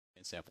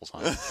samples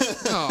on.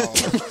 Oh.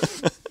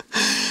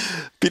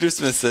 Peter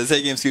Smith says,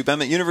 "Hey Gamescoop,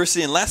 I'm at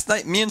university and last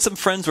night me and some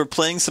friends were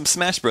playing some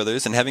Smash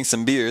Brothers and having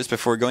some beers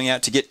before going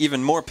out to get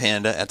even more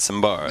Panda at some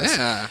bars.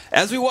 Yeah.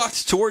 As we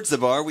walked towards the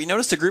bar, we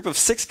noticed a group of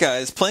 6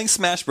 guys playing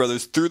Smash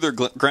Brothers through their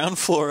ground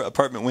floor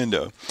apartment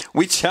window.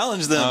 We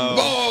challenged them,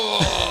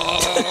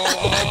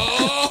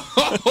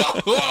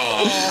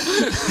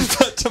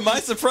 but to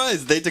my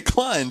surprise, they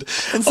declined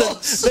and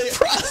said,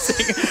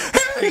 Surprising!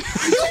 Hey,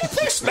 you want to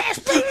play Smash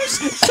Brothers?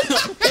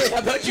 Hey, how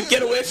about you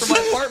get away from my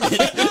apartment?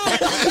 Get the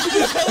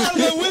hell out of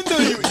my window,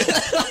 you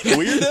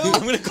weirdo!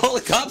 I'm going to call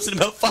the cops in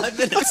about 5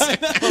 minutes. I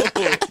know.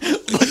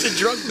 Bunch of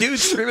drunk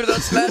dudes screaming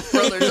about Smash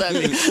Brothers at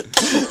me.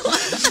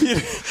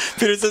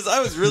 Peter says,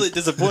 I was really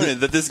disappointed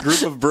that this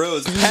group of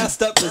bros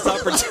passed up this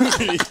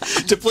opportunity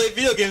to play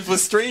video games with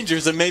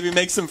strangers and maybe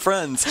make some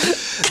friends.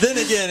 Then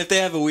again, if they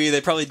have a Wii,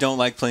 they probably don't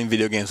like playing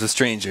video games with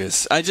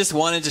strangers. I just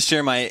wanted to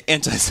share my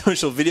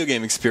antisocial video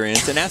game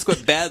experience and ask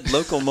what bad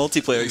local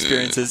multiplayer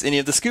experiences any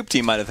of the Scoop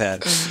team might have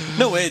had.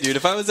 No way, dude.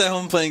 If I was at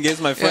home playing games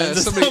with my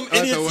friends and some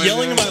idiots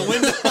yelling in my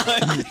window,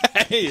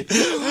 hey,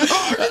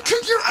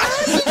 Kick your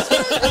ass!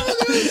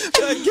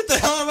 get the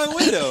hell out of my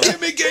window. Give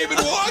me Game &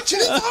 Watch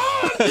and it's on!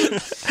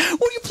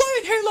 What are you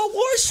playing, Halo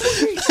Wars?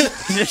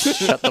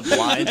 Shut the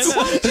blinds.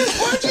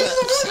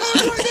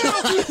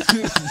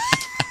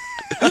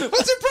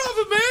 What's your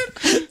problem, man?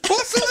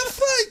 What's the little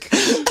flake?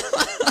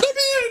 Let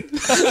me in!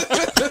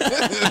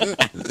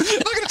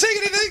 Not gonna take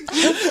anything!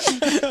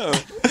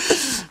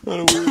 What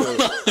a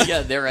weirdo.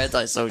 Yeah, they're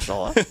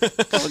antisocial.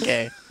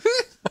 Okay.